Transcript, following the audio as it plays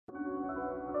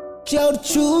Joe the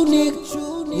true nigga.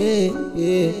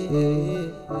 Yeah.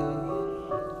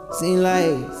 Seem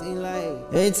like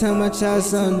every time I try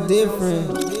something different,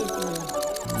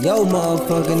 yo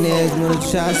motherfucking ass wanna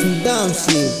try some dumb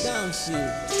shit.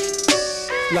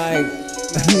 Like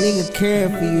a nigga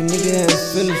caring for you, nigga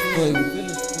has feelings for you.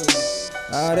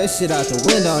 All that shit out the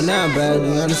window now, bro.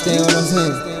 You understand what I'm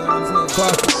saying?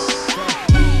 Fuck it.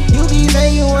 You be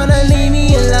saying you wanna leave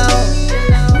me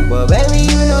alone, but baby,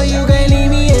 you know you can't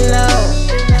leave me alone.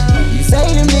 You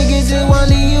say them niggas just wanna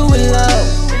leave you alone.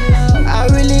 I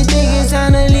really think it's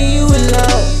time to leave you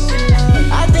alone.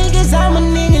 I think it's time a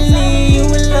nigga leave you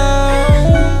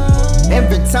alone.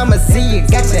 Every time I see you,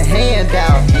 got your hand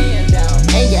out,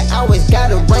 and you always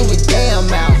gotta run your damn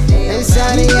mouth. And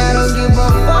shawty, I don't give a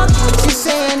fuck what you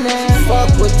saying now. Fuck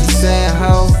what you saying,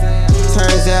 ho.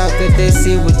 Turns out that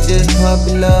shit was just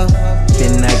puppy love.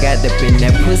 Then I got up in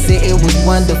that pussy, it was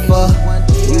wonderful.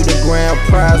 You the grand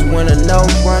prize winner, no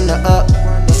runner up.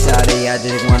 Shawty, I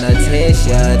just wanna test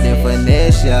ya, then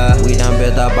finesse ya. We done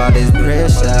built up all this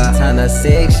pressure, time to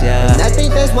sex ya. And I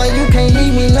think that's why you can't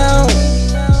leave me alone,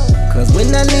 cause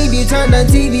when I leave you turn the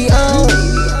TV on.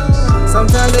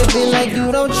 Sometimes it feel like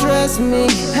you don't trust me.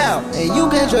 How? And you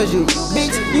can't trust you,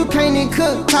 bitch. You can't even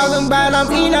cook, talking about I'm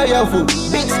eating all your food,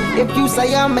 bitch. If you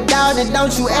say I'm a dog, then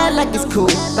don't you act like it's cool.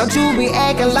 Don't you be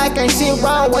acting like ain't shit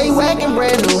wrong when you acting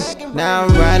brand new. Now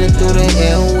I'm riding through the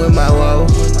L with my woe.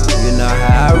 You know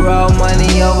how I roll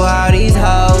money over all these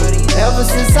hoes. Ever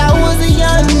since I was a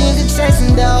young nigga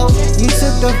chasing dough. You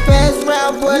took the fast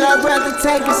route, but I'd rather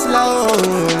take it slow.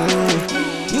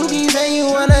 You be saying you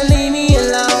wanna leave me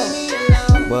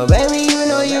alone, but baby, you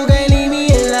know you can't leave me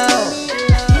alone.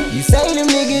 You say them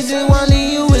niggas just wanna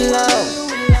leave you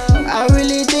alone. I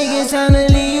really think it's time to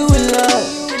leave you alone.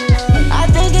 I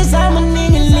think it's time a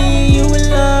nigga leave you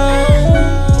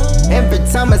alone. Every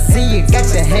time I see you, got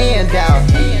your hand out,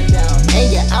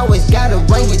 and you always gotta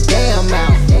run your damn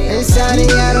mouth. And shawty,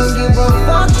 I don't give a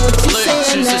fuck what you saying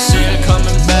She now. said she ain't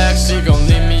coming back, she gon'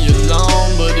 leave me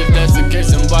alone. But if that's the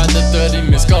case, then why the 30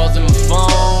 missed calls in my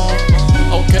phone?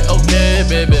 Okay,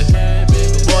 baby,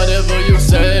 whatever you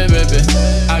say, baby,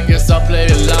 I guess I'll play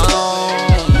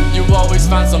along. You always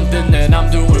find something that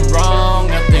I'm doing wrong.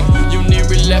 I think you need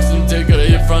relax and take a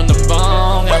hit from the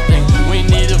bone. I think we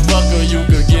need a fucker, you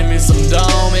could give me some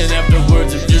dome. And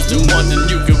afterwards, if you still want, then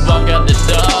you could walk out the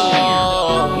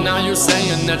door. Now you're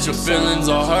saying that your feelings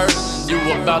are hurt. You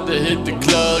about to hit the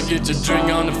club, get your drink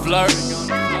on the flirt.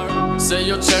 Say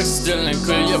your check still ain't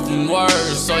clear yet from work.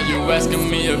 So you asking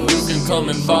me if you can come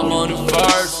and buy money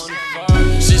first.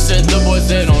 She said the boys,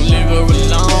 they don't leave her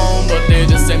alone, but they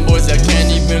the same boys that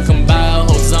can't even come by a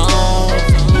whole zone.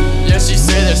 Yeah, she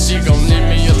said that she gon' leave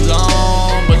me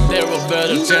alone, but there a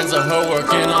better chance of her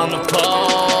working on the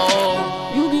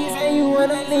pole. You be saying you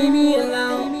wanna leave me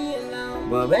alone,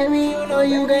 but baby, you know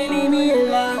you can't leave me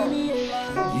alone.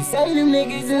 You say them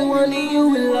niggas just wanna leave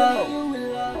you alone.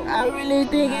 I really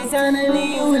think it's time to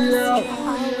leave you alone.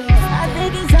 I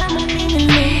think it's time to leave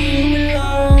you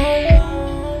alone.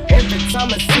 Every time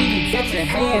I see you, get your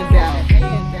hand out,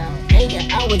 and you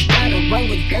always gotta run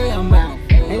your damn mouth.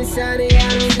 And shawty, I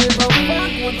don't give a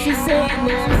fuck what you saying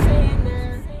now.